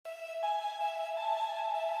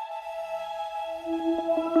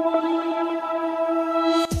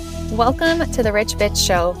Welcome to the Rich Bitch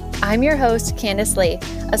Show. I'm your host, Candice Lee,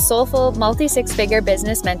 a soulful multi-six-figure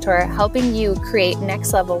business mentor helping you create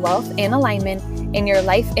next-level wealth and alignment in your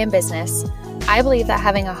life and business. I believe that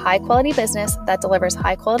having a high-quality business that delivers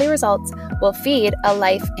high-quality results will feed a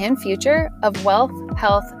life and future of wealth,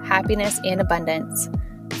 health, happiness, and abundance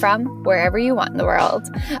from wherever you want in the world.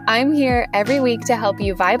 I'm here every week to help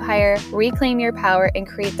you vibe higher, reclaim your power, and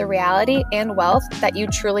create the reality and wealth that you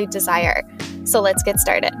truly desire. So let's get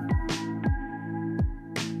started.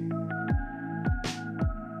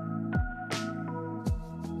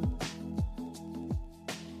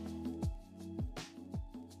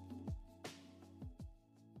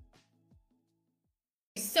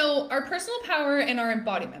 So our personal power and our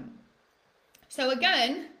embodiment. So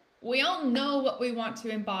again, we all know what we want to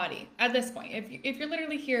embody at this point. If you're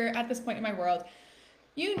literally here at this point in my world,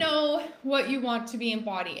 you know what you want to be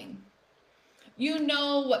embodying. You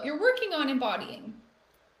know what you're working on embodying.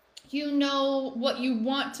 You know what you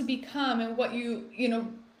want to become and what you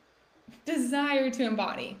desire to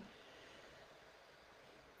embody.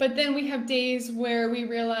 But then we have days where we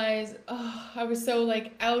realize, oh, I was so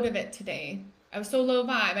out of it today. I was so low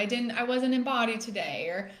vibe. I wasn't embodied today,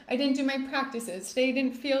 or I didn't do my practices. Today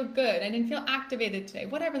didn't feel good. I didn't feel activated today,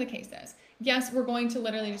 whatever the case is. Yes, we're going to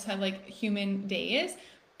literally just have human days,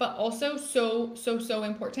 but also so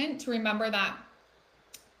important to remember that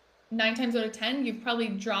 9 times out of 10, you've probably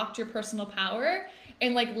dropped your personal power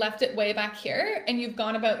and left it way back here, and you've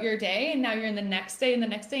gone about your day, and now you're in the next day and the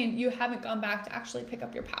next day, and you haven't gone back to actually pick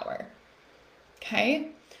up your power.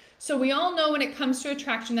 Okay? So we all know when it comes to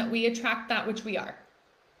attraction that we attract that which we are,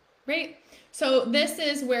 right? So this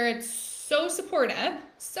is where it's so supportive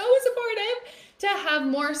to have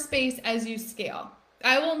more space as you scale.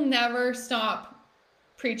 I will never stop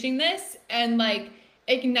preaching this and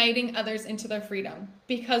igniting others into their freedom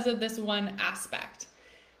because of this one aspect.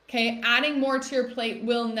 Okay, adding more to your plate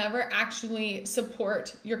will never actually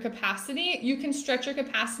support your capacity. You can stretch your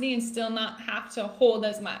capacity and still not have to hold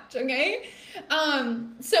as much, okay?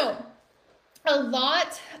 So a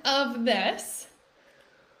lot of this,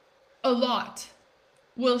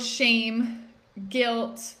 will shame,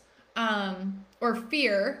 guilt, or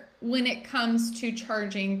fear when it comes to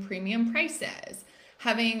charging premium prices,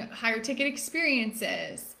 having higher ticket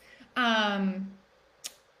experiences,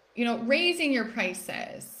 raising your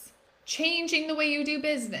prices, changing the way you do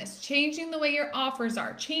business, changing the way your offers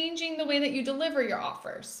are, changing the way that you deliver your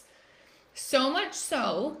offers. So much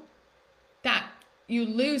so that you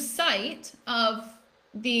lose sight of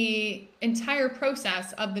the entire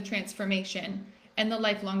process of the transformation and the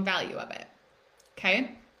lifelong value of it.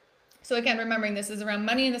 Okay? So again, remembering this is around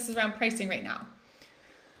money and this is around pricing right now.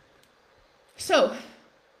 So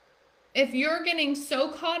if you're getting so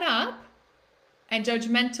caught up and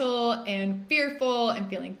judgmental and fearful and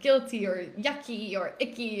feeling guilty or yucky or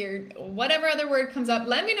icky or whatever other word comes up,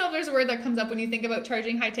 let me know if there's a word that comes up when you think about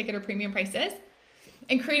charging high ticket or premium prices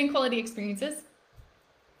and creating quality experiences.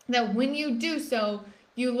 That when you do so,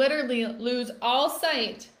 you literally lose all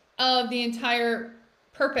sight of the entire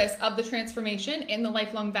purpose of the transformation and the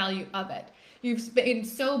lifelong value of it. You've been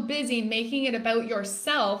so busy making it about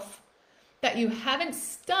yourself that you haven't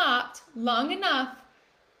stopped long enough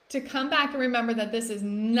to come back and remember that this is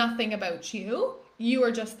nothing about you. You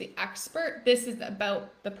are just the expert. This is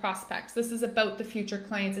about the prospects. This is about the future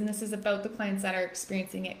clients, and this is about the clients that are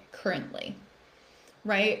experiencing it currently,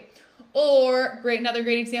 right? Or another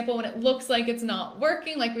great example, when it looks like it's not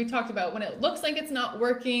working, like we talked about, when it looks like it's not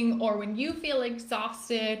working, or when you feel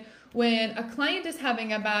exhausted, when a client is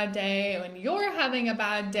having a bad day, when you're having a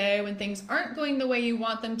bad day, when things aren't going the way you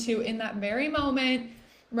want them to in that very moment,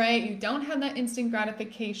 right? You don't have that instant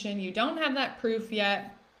gratification. You don't have that proof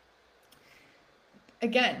yet.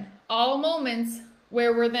 Again, all moments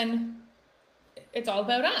where it's all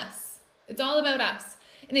about us. It's all about us.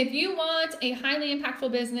 And if you want a highly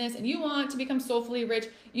impactful business and you want to become soulfully rich,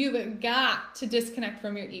 you've got to disconnect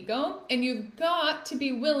from your ego, and you've got to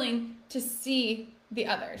be willing to see the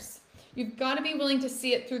others. You've got to be willing to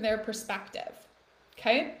see it through their perspective.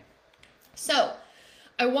 Okay? So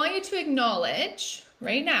I want you to acknowledge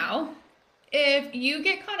right now, if you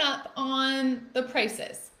get caught up on the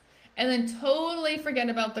prices and then totally forget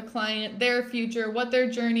about the client, their future, what their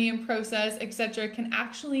journey and process, etc., can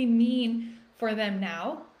actually mean for them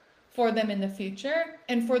now, for them in the future,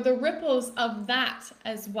 and for the ripples of that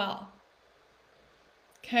as well.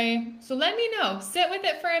 Okay, so let me know. Sit with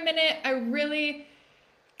it for a minute.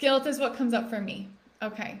 Guilt is what comes up for me.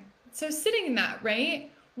 Okay, so sitting in that,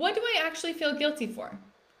 right? What do I actually feel guilty for?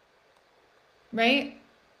 Right?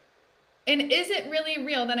 And is it really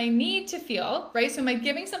real that I need to feel, right? So am I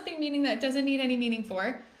giving something meaning that doesn't need any meaning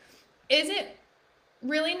for? Is it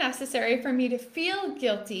really necessary for me to feel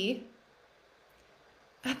guilty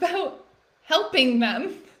about helping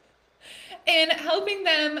them and helping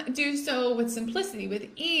them do so with simplicity, with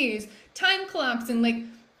ease, time collapse, and like,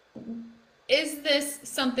 is this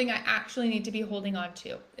something I actually need to be holding on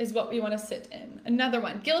to, is what we want to sit in. Another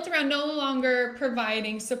one, guilt around no longer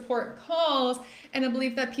providing support calls and a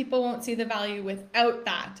belief that people won't see the value without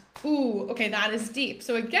that. Ooh, okay, that is deep.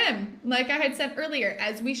 So again, like I had said earlier,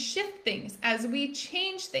 as we shift things, as we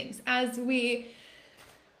change things, as we,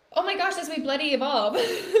 oh my gosh, as we bloody evolve,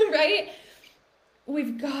 right?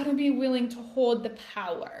 We've got to be willing to hold the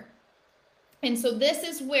power. And so this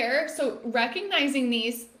is where, so recognizing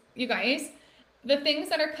these, you guys, the things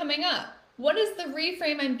that are coming up, what is the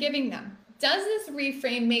reframe I'm giving them? Does this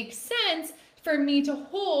reframe make sense for me to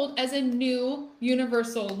hold as a new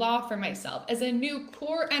universal law for myself, as a new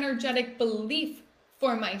core energetic belief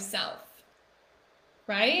for myself,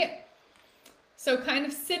 right? So kind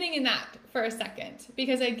of sitting in that for a second,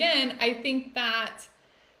 because again, I think that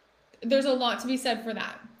there's a lot to be said for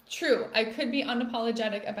that. True, I could be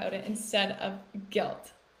unapologetic about it instead of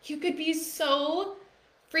guilt. You could be so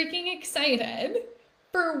freaking excited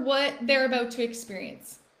for what they're about to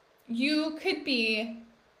experience. You could be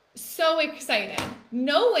so excited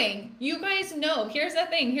knowing, you guys know, here's the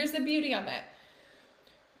thing, here's the beauty of it.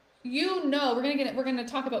 You know, we're going to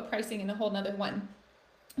talk about pricing in a whole nother one.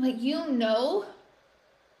 Like, you know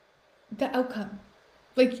the outcome.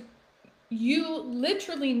 Like, you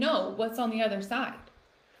literally know what's on the other side.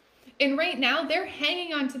 And right now, they're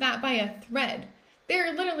hanging on to that by a thread.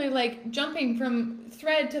 They're literally like jumping from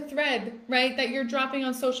thread to thread, right? That you're dropping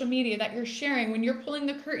on social media, that you're sharing, when you're pulling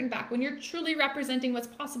the curtain back, when you're truly representing what's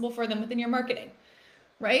possible for them within your marketing,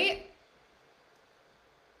 right?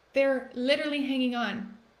 They're literally hanging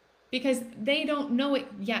on because they don't know it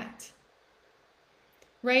yet,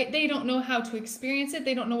 right? They don't know how to experience it.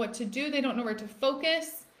 They don't know what to do. They don't know where to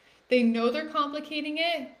focus. They know they're complicating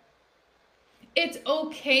it. It's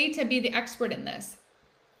okay to be the expert in this.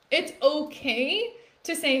 It's okay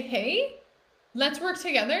to say, hey, let's work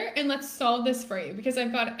together and let's solve this for you because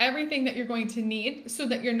I've got everything that you're going to need so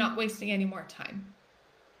that you're not wasting any more time.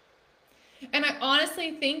 And I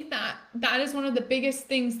honestly think that that is one of the biggest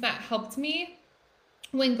things that helped me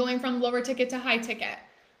when going from lower ticket to high ticket,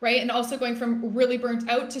 right? And also going from really burnt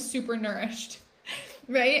out to super nourished,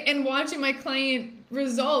 right? And watching my client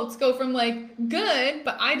results go from like good,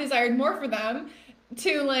 but I desired more for them,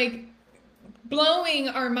 to like blowing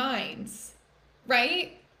our minds,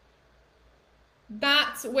 right?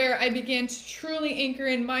 That's where I began to truly anchor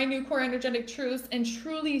in my new core energetic truths and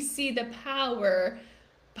truly see the power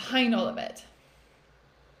behind all of it.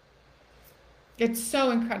 It's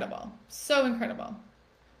so incredible. So incredible.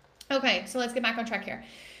 Okay, so let's get back on track here.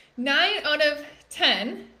 9 out of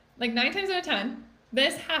 10, like 9 times out of 10,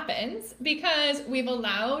 this happens because we've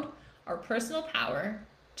allowed our personal power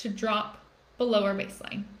to drop below our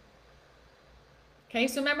baseline. Okay,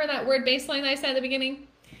 so remember that word baseline that I said at the beginning?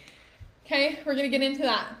 Okay, we're going to get into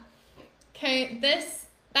that. Okay,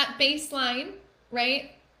 that baseline,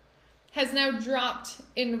 right, has now dropped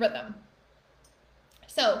in rhythm.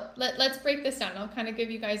 So let's break this down. I'll kind of give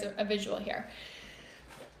you guys a visual here.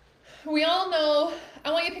 We all know,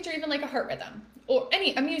 I want you to picture even like a heart rhythm or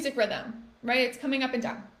a music rhythm, right? It's coming up and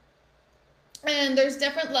down. And there's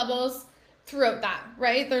different levels throughout that,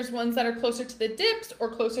 right? There's ones that are closer to the dips or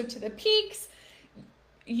closer to the peaks.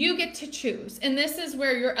 You get to choose. And this is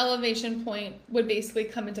where your elevation point would basically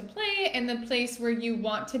come into play, and the place where you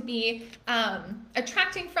want to be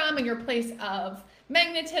attracting from, and your place of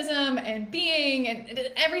magnetism and being and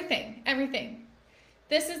everything.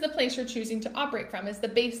 This is the place you're choosing to operate from, is the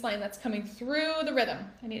baseline that's coming through the rhythm.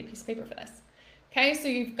 I need a piece of paper for this. Okay, so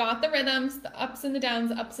you've got the rhythms, the ups and the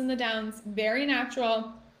downs, very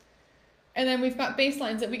natural. And then we've got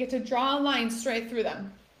baselines that we get to draw a line straight through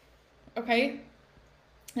them. Okay?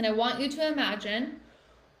 And I want you to imagine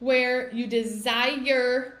where you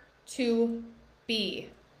desire to be.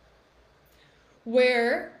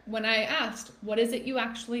 Where, when I asked, what is it you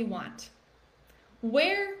actually want?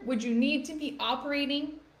 Where would you need to be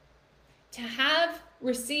operating to have,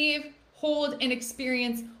 receive, hold, and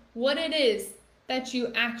experience what it is that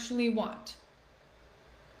you actually want?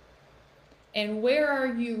 And where are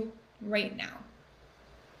you right now?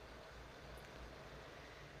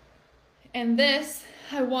 And this,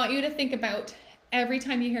 I want you to think about every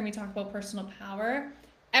time you hear me talk about personal power.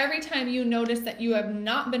 Every time you notice that you have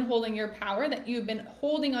not been holding your power, that you've been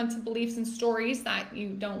holding on to beliefs and stories that you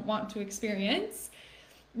don't want to experience,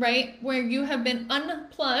 right? Where you have been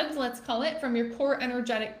unplugged, let's call it, from your core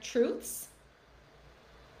energetic truths.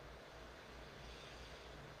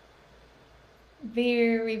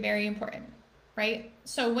 Very, very important, right?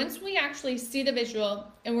 So once we actually see the visual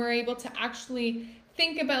and we're able to actually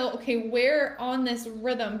think about, okay, where on this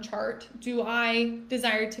rhythm chart do I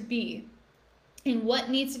desire to be? And what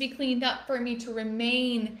needs to be cleaned up for me to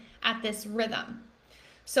remain at this rhythm?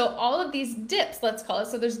 So all of these dips, let's call it,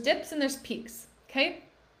 so there's dips and there's peaks, okay?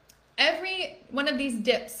 Every one of these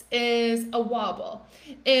dips is a wobble,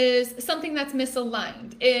 is something that's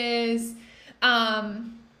misaligned, is,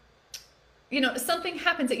 something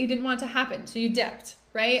happens that you didn't want to happen. So you dipped,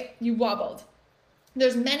 right? You wobbled.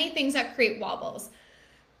 There's many things that create wobbles.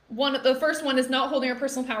 The first one is not holding our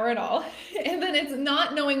personal power at all. And then it's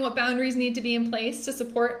not knowing what boundaries need to be in place to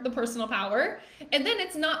support the personal power. And then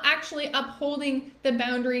it's not actually upholding the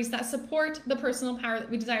boundaries that support the personal power that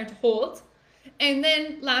we desire to hold. And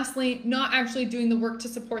then lastly, not actually doing the work to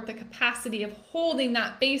support the capacity of holding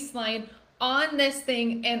that baseline on this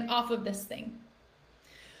thing and off of this thing.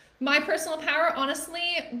 My personal power, honestly,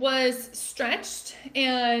 was stretched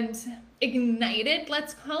and ignited,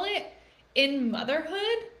 let's call it, in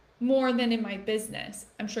motherhood more than in my business.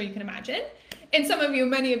 I'm sure you can imagine. And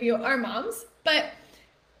many of you are moms. But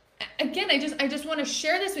again, I just want to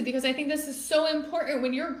share this with you because I think this is so important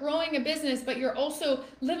when you're growing a business, but you're also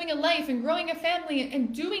living a life and growing a family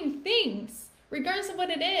and doing things, regardless of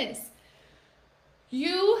what it is.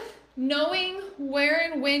 You knowing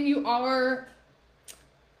where and when you are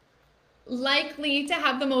likely to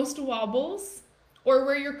have the most wobbles, or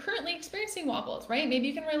where you're currently experiencing wobbles, right? Maybe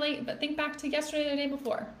you can relate, but think back to yesterday or the day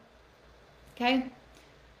before, okay?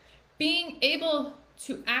 Being able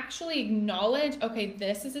to actually acknowledge, okay,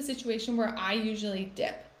 this is a situation where I usually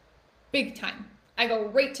dip big time. I go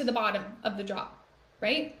right to the bottom of the drop,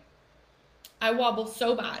 right? I wobble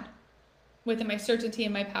so bad within my certainty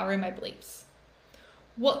and my power and my beliefs.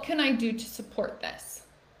 What can I do to support this?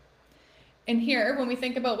 And here, when we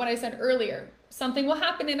think about what I said earlier, something will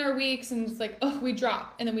happen in our weeks and it's like, oh, we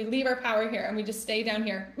drop and then we leave our power here and we just stay down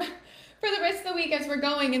here for the rest of the week as we're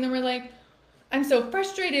going. And then we're like, I'm so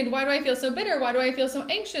frustrated. Why do I feel so bitter? Why do I feel so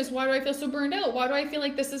anxious? Why do I feel so burned out? Why do I feel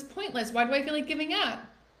like this is pointless? Why do I feel like giving up?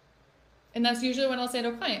 And that's usually when I'll say to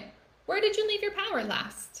a client, where did you leave your power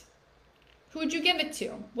last? Who would you give it to?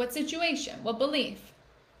 What situation? What belief?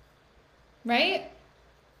 Right?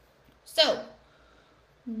 So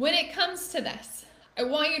when it comes to this, I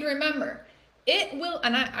want you to remember, it will,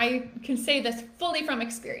 and I can say this fully from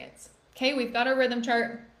experience. Okay, we've got our rhythm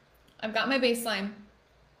chart. I've got my baseline.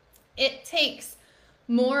 It takes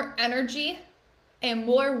more energy and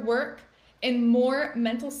more work and more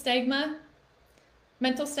mental stigma,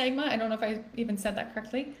 I don't know if I even said that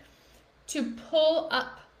correctly, to pull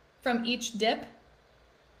up from each dip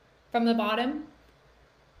from the bottom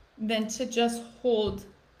than to just hold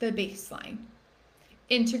the baseline.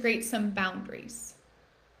 Integrate some boundaries,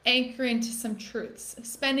 anchor into some truths,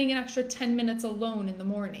 spending an extra 10 minutes alone in the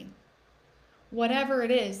morning, whatever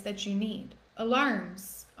it is that you need,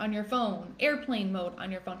 alarms on your phone, airplane mode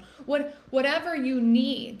on your phone, whatever you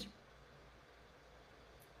need.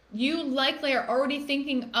 You likely are already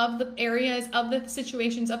thinking of the areas, of the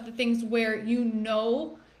situations, of the things where you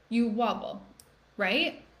know you wobble,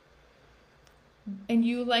 right? And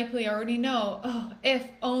you likely already know, oh, if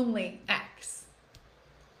only X.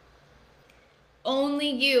 Only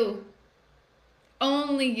you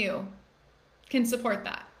can support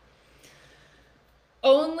that.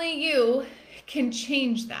 Only you can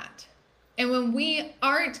change that. And when we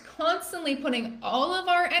aren't constantly putting all of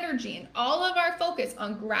our energy and all of our focus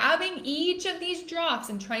on grabbing each of these drops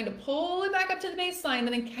and trying to pull it back up to the baseline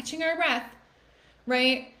and then catching our breath,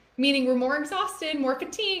 right? Meaning we're more exhausted, more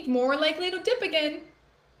fatigued, more likely to dip again.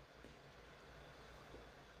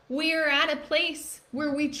 We're at a place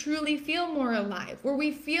where we truly feel more alive, where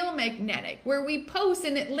we feel magnetic, where we post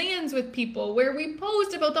and it lands with people, where we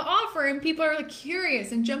post about the offer and people are like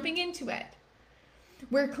curious and jumping into it,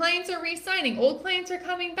 where clients are re-signing, old clients are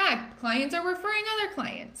coming back, clients are referring other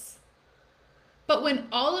clients. But when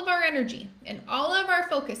all of our energy and all of our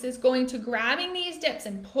focus is going to grabbing these dips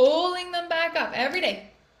and pulling them back up every day,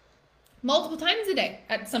 multiple times a day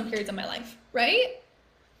at some periods of my life, right?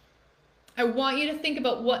 I want you to think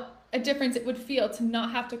about what a difference it would feel to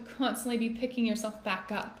not have to constantly be picking yourself back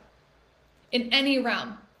up in any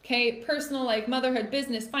realm, okay? Personal life, motherhood,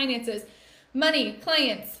 business, finances, money,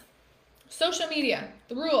 clients, social media,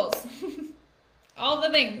 the rules, all the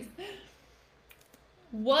things.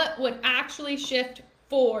 What would actually shift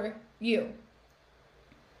for you?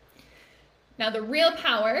 Now, the real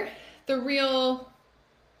power, the real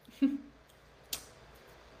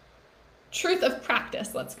truth of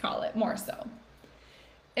practice, let's call it more so,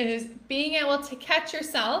 is being able to catch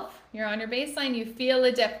yourself. You're on your baseline, you feel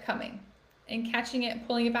a dip coming, and catching it,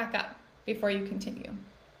 pulling it back up before you continue.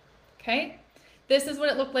 Okay? This is what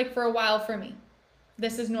it looked like for a while for me.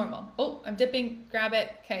 This is normal. Oh, I'm dipping, grab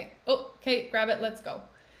it. Okay. Oh, okay, grab it, let's go.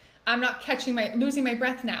 I'm not losing my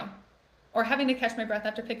breath now, or having to catch my breath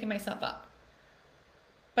after picking myself up.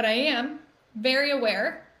 But I am very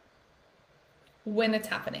aware when it's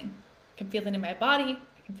happening. I can feel it in my body,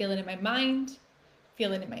 I can feel it in my mind,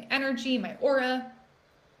 feel it in my energy, my aura.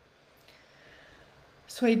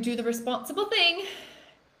 So I do the responsible thing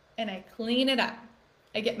and I clean it up.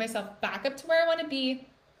 I get myself back up to where I want to be,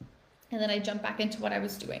 and then I jump back into what I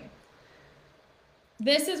was doing.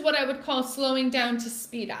 This is what I would call slowing down to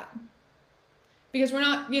speed up. Because we're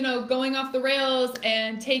not, going off the rails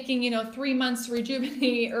and taking, 3 months to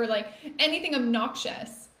rejuvenate or like anything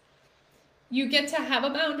obnoxious. You get to have a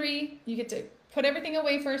boundary. You get to put everything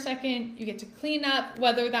away for a second. You get to clean up,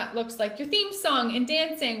 whether that looks like your theme song and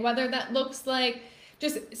dancing, whether that looks like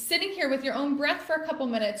just sitting here with your own breath for a couple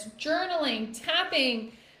minutes, journaling,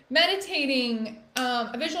 tapping, meditating,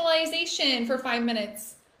 a visualization for 5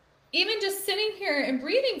 minutes, even just sitting here and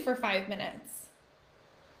breathing for 5 minutes.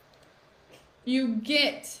 You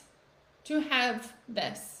get to have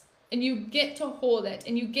this, and you get to hold it,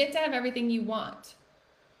 and you get to have everything you want.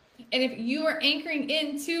 And if you are anchoring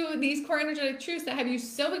into these core energetic truths that have you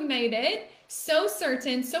so ignited, so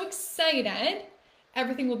certain, so excited,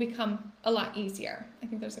 everything will become a lot easier. I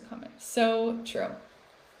think there's a comment. So true.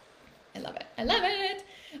 I love it. I love it.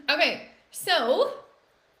 Okay, so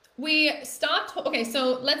we stopped. Okay,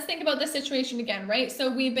 so let's think about this situation again, right?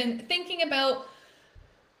 So we've been thinking about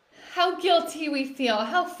how guilty we feel,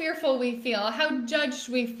 how fearful we feel, how judged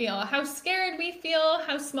we feel, how scared we feel,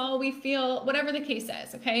 how small we feel, whatever the case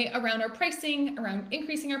is, okay? Around our pricing, around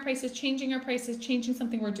increasing our prices, changing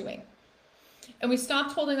something we're doing. And we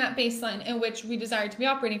stopped holding that baseline in which we desire to be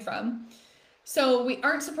operating from. So we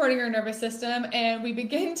aren't supporting our nervous system, and we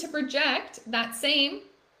begin to project that same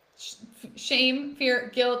shame, fear,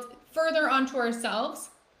 guilt further onto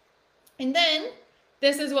ourselves. And then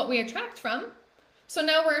this is what we attract from. So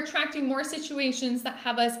now we're attracting more situations that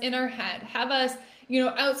have us in our head, have us,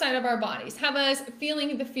 outside of our bodies, have us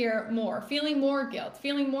feeling the fear more, feeling more guilt,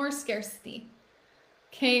 feeling more scarcity.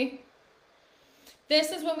 Okay?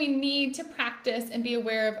 This is when we need to practice and be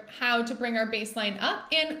aware of how to bring our baseline up,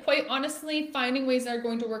 and quite honestly, finding ways that are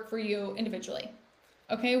going to work for you individually.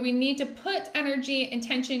 Okay? We need to put energy,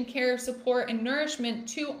 intention, care, support, and nourishment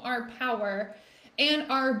to our power and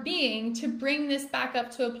our being to bring this back up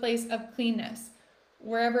to a place of cleanness,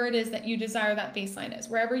 wherever it is that you desire that baseline is,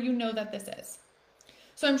 wherever you know that this is.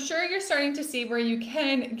 So I'm sure you're starting to see where you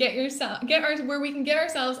can where we can get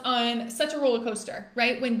ourselves on such a roller coaster,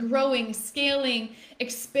 right? When growing, scaling,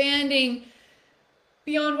 expanding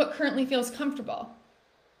beyond what currently feels comfortable.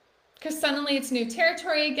 Because suddenly it's new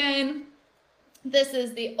territory again. This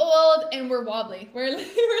is the old, and we're wobbly. We're like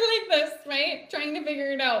this, right? Trying to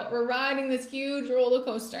figure it out. We're riding this huge roller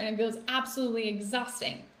coaster, and it feels absolutely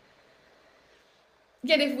exhausting.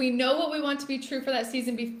 Yet if we know what we want to be true for that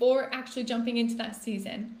season before actually jumping into that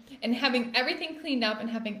season and having everything cleaned up and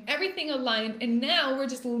having everything aligned, and now we're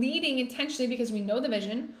just leading intentionally because we know the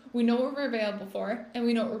vision, we know what we're available for, and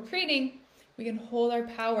we know what we're creating, we can hold our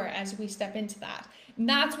power as we step into that. And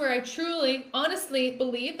that's where I truly, honestly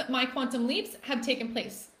believe that my quantum leaps have taken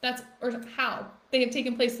place. Or how they have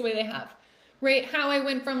taken place the way they have, right? How I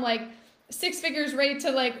went from like 6 figures right to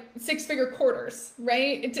like 6-figure quarters,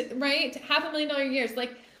 right? Right? $500,000 years.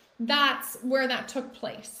 Like that's where that took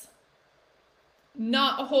place.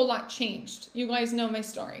 Not a whole lot changed. You guys know my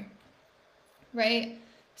story, right?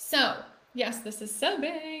 So yes, this is so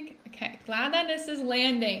big. Okay. Glad that this is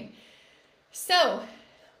landing. So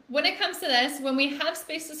when it comes to this, when we have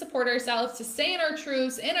space to support ourselves, to stay in our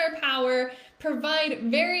truths, in our power, provide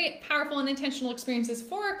very powerful and intentional experiences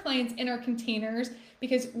for our clients in our containers,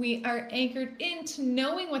 because we are anchored into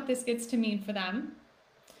knowing what this gets to mean for them,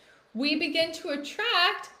 we begin to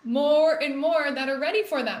attract more and more that are ready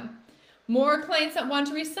for them. More clients that want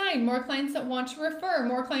to resign, more clients that want to refer,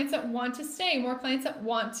 more clients that want to stay, more clients that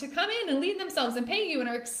want to come in and lead themselves and pay you and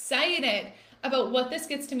are excited about what this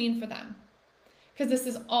gets to mean for them. Because this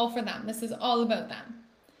is all for them. This is all about them.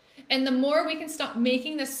 And the more we can stop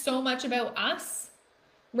making this so much about us,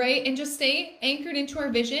 right, and just stay anchored into our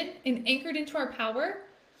vision and anchored into our power,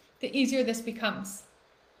 the easier this becomes.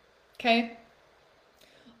 Okay?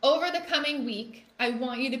 Over the coming week, I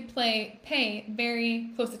want you to pay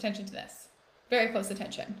very close attention to this. Very close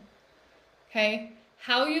attention. Okay?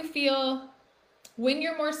 How you feel, when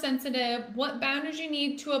you're more sensitive, what boundaries you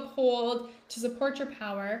need to uphold to support your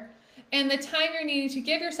power, and the time you're needing to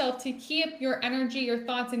give yourself to keep your energy, your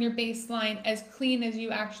thoughts, and your baseline as clean as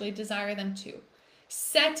you actually desire them to.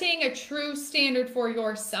 Setting a true standard for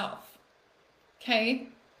yourself. Okay?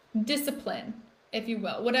 Discipline, if you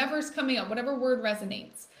will. Whatever's coming up, whatever word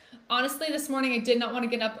resonates. Honestly, this morning I did not want to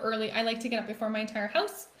get up early. I like to get up before my entire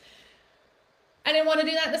house. I didn't want to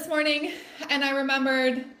do that this morning. And I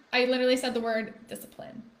remembered, I literally said the word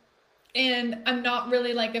discipline. And I'm not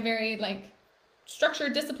really like a very like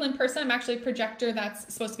structured, disciplined person. I'm actually a projector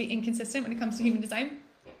that's supposed to be inconsistent when it comes to human design.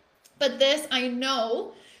 But this, I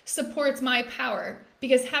know, supports my power,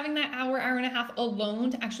 because having that hour and a half alone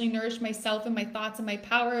to actually nourish myself and my thoughts and my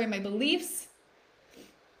power and my beliefs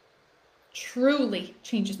truly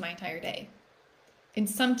changes my entire day. And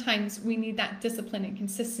sometimes we need that discipline and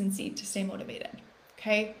consistency to stay motivated.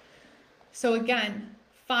 Okay. So again,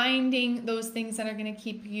 finding those things that are going to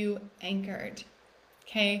keep you anchored.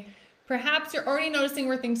 Okay. Perhaps you're already noticing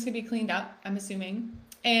where things could be cleaned up, I'm assuming,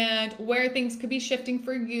 and where things could be shifting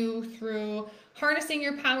for you through harnessing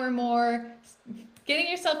your power more, getting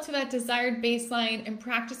yourself to that desired baseline and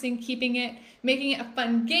practicing keeping it, making it a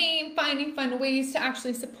fun game, finding fun ways to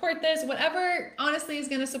actually support this, whatever honestly is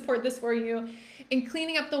going to support this for you, and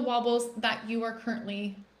cleaning up the wobbles that are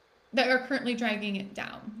currently dragging it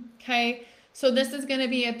down. Okay. So this is going to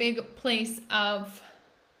be a big place of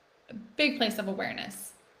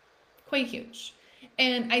awareness. Quite huge.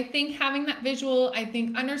 And I think having that visual, I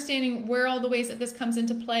think understanding where all the ways that this comes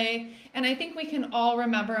into play, and I think we can all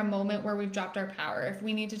remember a moment where we've dropped our power. If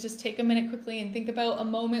we need to just take a minute quickly and think about a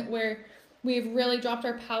moment where we've really dropped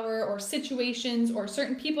our power, or situations or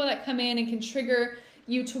certain people that come in and can trigger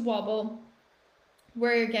you to wobble,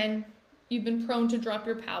 where again, you've been prone to drop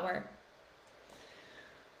your power.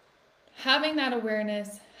 Having that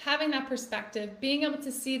awareness, having that perspective, being able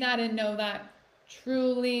to see that and know that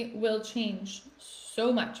truly will change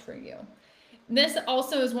so much for you. This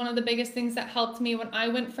also is one of the biggest things that helped me when I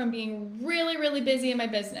went from being really, really busy in my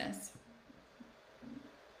business,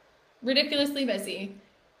 ridiculously busy,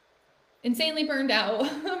 insanely burned out,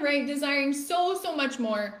 right? Desiring so much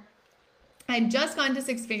more. I had just gone to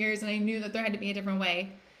 6 figures and I knew that there had to be a different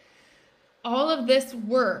way. All of this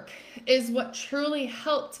work is what truly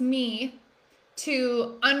helped me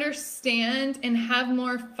to understand and have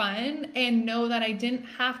more fun and know that I didn't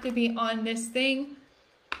have to be on this thing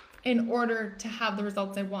in order to have the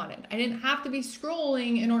results I wanted. I didn't have to be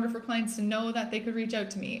scrolling in order for clients to know that they could reach out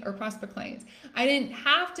to me, or prospect clients. I didn't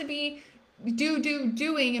have to be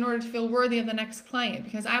doing in order to feel worthy of the next client,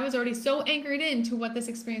 because I was already so anchored into what this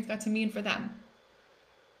experience got to mean for them,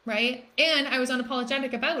 right? And I was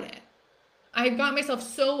unapologetic about it. I had got myself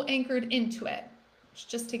so anchored into it, which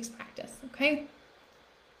just takes practice, okay?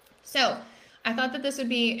 So I thought that this would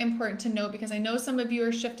be important to note, because I know some of you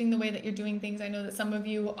are shifting the way that you're doing things. I know that some of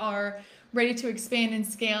you are ready to expand and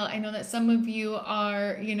scale. I know that some of you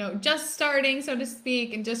are, just starting, so to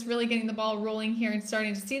speak, and just really getting the ball rolling here and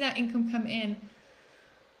starting to see that income come in.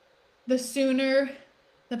 The sooner,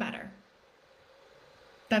 the better.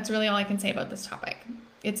 That's really all I can say about this topic.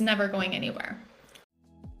 It's never going anywhere.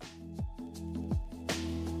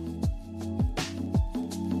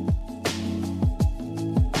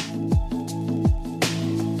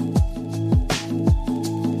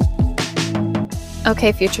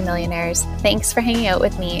 Okay, future millionaires, thanks for hanging out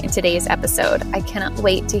with me in today's episode. I cannot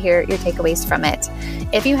wait to hear your takeaways from it.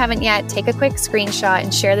 If you haven't yet, take a quick screenshot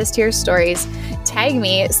and share this to your stories. Tag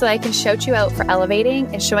me so that I can shout you out for elevating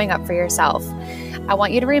and showing up for yourself. I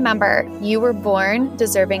want you to remember, you were born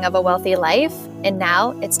deserving of a wealthy life, and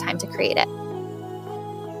now it's time to create it.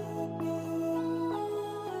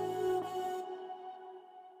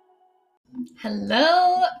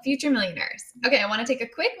 Hello, future millionaires. Okay, I want to take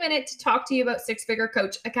a quick minute to talk to you about Six Figure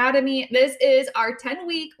Coach Academy. This is our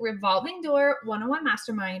 10-week revolving door one-on-one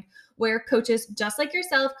mastermind where coaches just like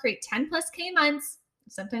yourself create 10 plus K months,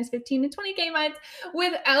 sometimes 15 to 20K months,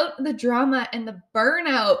 without the drama and the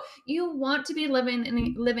burnout. You want to be living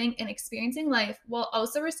and experiencing life while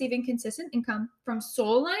also receiving consistent income from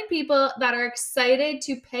soul-aligned people that are excited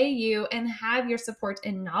to pay you and have your support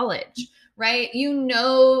and knowledge. Right? You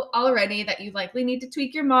know already that you likely need to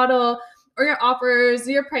tweak your model or your offers,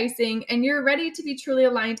 your pricing, and you're ready to be truly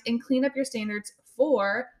aligned and clean up your standards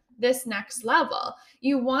for this next level.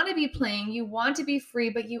 You want to be playing, you want to be free,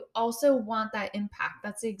 but you also want that impact.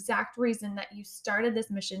 That's the exact reason that you started this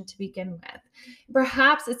mission to begin with.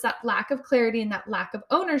 Perhaps it's that lack of clarity and that lack of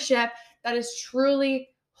ownership that is truly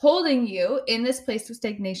holding you in this place of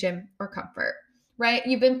stagnation or comfort. right?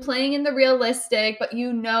 You've been playing in the realistic, but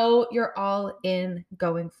you know you're all in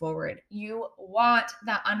going forward. You want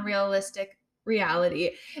that unrealistic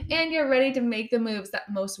reality, and you're ready to make the moves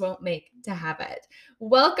that most won't make to have it.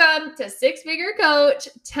 Welcome to Six Figure Coach,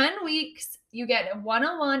 10 weeks. You get a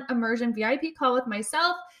one-on-one immersion VIP call with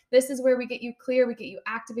myself. This is where we get you clear, we get you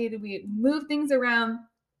activated, we move things around.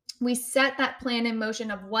 We set that plan in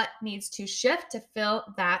motion of what needs to shift to fill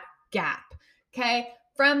that gap. Okay.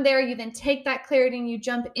 From there, you then take that clarity and you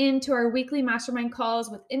jump into our weekly mastermind calls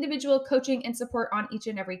with individual coaching and support on each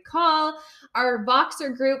and every call. Our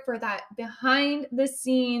Voxer group for that behind the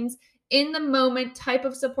scenes, in the moment type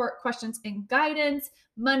of support, questions and guidance,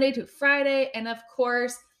 Monday to Friday. And of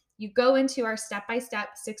course, you go into our step-by-step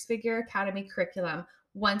six-figure academy curriculum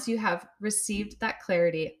once you have received that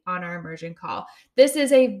clarity on our immersion call. This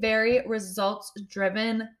is a very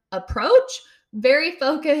results-driven approach, very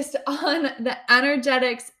focused on the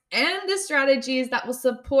energetics and the strategies that will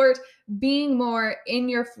support being more in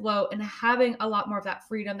your flow and having a lot more of that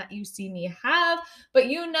freedom that you see me have. But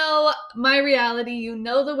you know my reality, you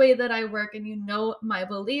know the way that I work, and you know my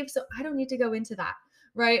beliefs, so I don't need to go into that,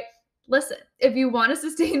 right? Listen, if you want a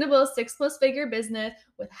sustainable 6+ figure business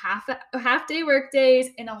with half day work days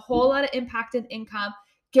and a whole lot of impact and income,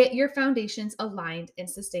 get your foundations aligned and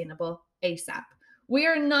sustainable ASAP. We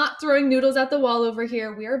are not throwing noodles at the wall over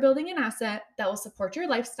here. We are building an asset that will support your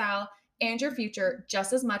lifestyle and your future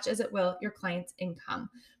just as much as it will your client's income.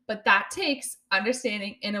 But that takes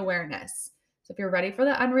understanding and awareness. So if you're ready for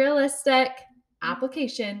the unrealistic,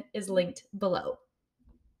 application is linked below.